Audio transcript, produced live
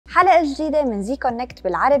حلقة جديدة من زي كونكت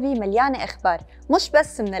بالعربي مليانة اخبار، مش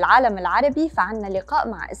بس من العالم العربي، فعنا لقاء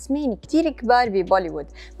مع اسمين كتير كبار ببوليوود.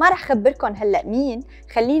 ما رح خبركن هلأ مين،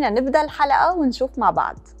 خلينا نبدأ الحلقة ونشوف مع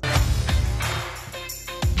بعض.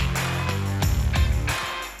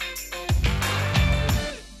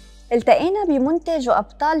 التقينا بمنتج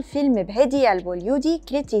وأبطال فيلم بهدية البوليودي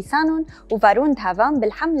كريتي سانون وفارون دهافان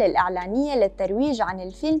بالحملة الإعلانية للترويج عن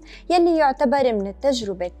الفيلم يلي يعتبر من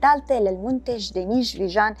التجربة الثالثة للمنتج دينيش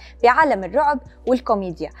فيجان بعالم الرعب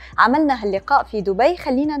والكوميديا. عملنا هاللقاء في دبي،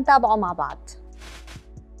 خلينا نتابعه مع بعض.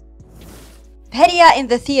 بهدية in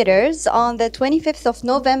the theaters on the 25th of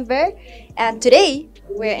November, and today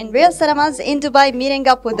we're in real cinemas in Dubai meeting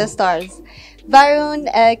up with the stars. Varun,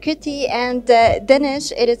 Kriti and Dinesh,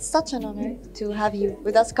 it is such an honor to have you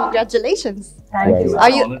with us. Congratulations. Thank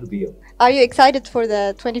you. Are you excited for the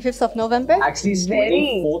 25th of November? Actually, it's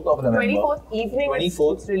 24th of November. 24th evening.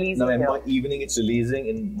 24th November evening. It's releasing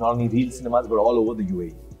in not only real cinemas but all over the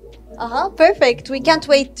UAE. Perfect. We can't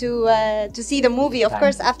wait to see the movie, of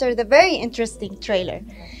course, after the very interesting trailer.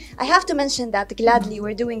 I have to mention that gladly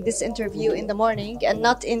we're doing this interview in the morning and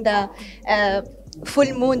not in the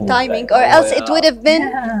full moon timing, or else it would have been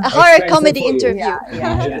a horror comedy interview.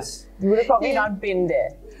 You would have probably not been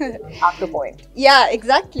there at the point. Yeah,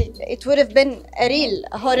 exactly. It would have been a real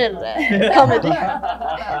horror comedy.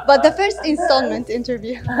 But the first installment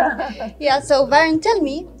interview. Yeah, so Varun, tell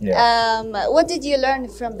me, what did you learn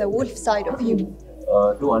from the wolf side of you?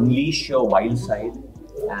 To unleash your wild side.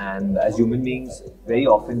 And as human beings, very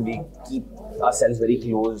often we keep ourselves very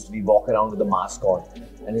closed. We walk around with a mask on,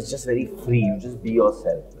 and it's just very free. You just be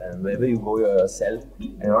yourself, and wherever you go, you're yourself,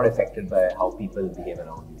 and you're not affected by how people behave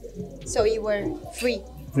around you. So you were free.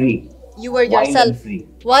 Free. You were Wild yourself. And free.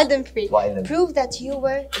 Wild and free. Wild and Prove that you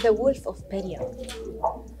were the wolf of Peria.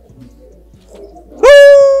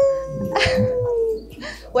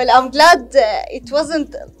 Well, I'm glad it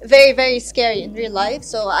wasn't very, very scary in real life,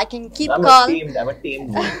 so I can keep calm. I'm a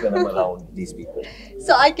tamed wolf when I'm around these people.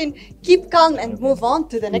 So I can keep calm and move on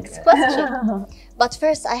to the next question. But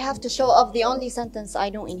first, I have to show off the only sentence I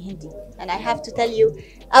know in Hindi, and I have to tell you,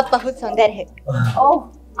 "Aap bahut sundar hai." Oh,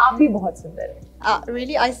 aap bhi bahut sundar hai.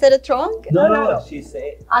 Really? I said it wrong? No. She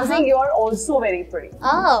said. I'm saying you are also very pretty.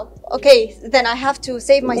 Okay. Then I have to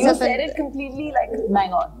save myself. You said it completely like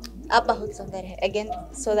bang on. Aap bahut sundar hai again,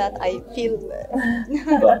 so that I feel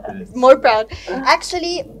more proud.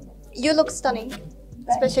 Actually, you look stunning,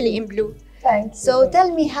 especially in blue. Thank you. So tell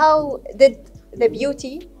me, how did the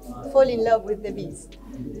beauty fall in love with the beast?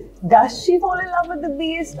 Does she fall in love with the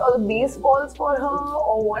beast, or the beast falls for her,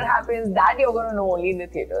 or what happens? That you're going to know only in the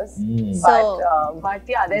theaters. But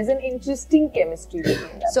yeah, there's an interesting chemistry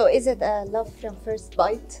between them. So is it a love from first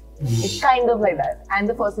bite? It's kind of like that, and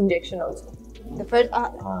the first injection also. The first,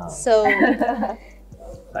 so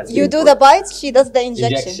you do the bites, she does the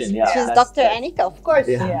injections. She's Dr. Anika, of course.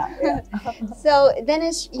 Yeah. So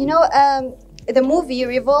Dinesh, you know, the movie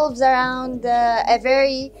revolves around a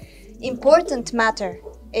very important matter.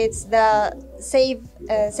 It's the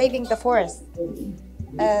saving the forest.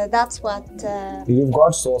 That's what. You've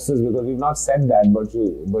got sources, because we've not said that, but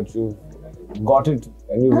you got it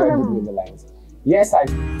and you read between the lines. Yes, I.